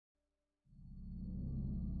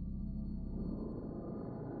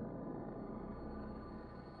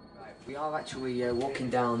We are actually walking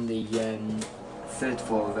down the third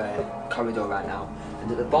floor corridor right now,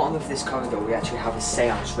 and at the bottom of this corridor we actually have a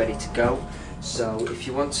seance ready to go. So if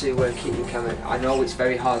you want to keep your camera, I know it's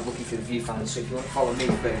very hard looking through the viewfinder, so if you want to follow me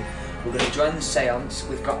through, we're going to join the seance.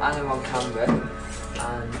 We've got Anna on camera,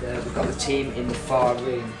 and we've got the team in the far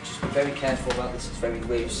room. Just be very careful about this, it's very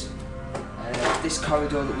loose. This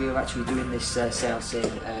corridor that we are actually doing this seance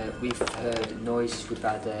in, we've heard noises, we've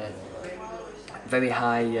had very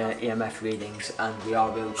high EMF readings, and we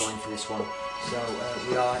are really going for this one. So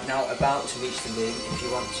we are now about to reach the room. If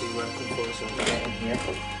you want to come forward so we can get in here.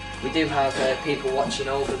 We do have people watching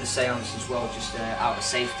over the seance as well, just out of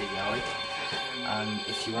safety really. And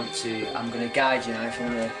if you want to, I'm going to guide you now if you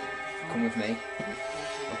want to come with me.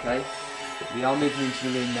 Okay? We are moving into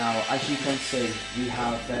the room now. As you can see, we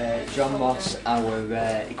have Jon Moss, our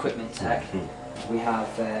equipment tech. We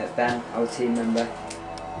have Ben, our team member.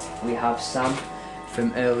 We have Sam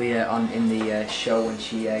from earlier on in the show when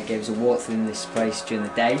she gave us a walkthrough in this place during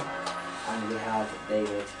the day. And we have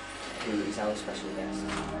David, who is our special guest.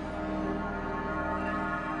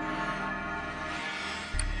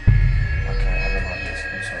 Okay, I don't like this,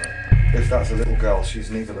 I'm sorry. If that's a little girl, she's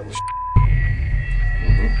neither little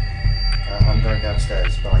I'm going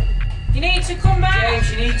downstairs, bye. You need to come back!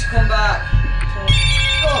 James, you need to come back!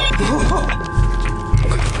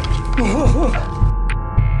 Oh.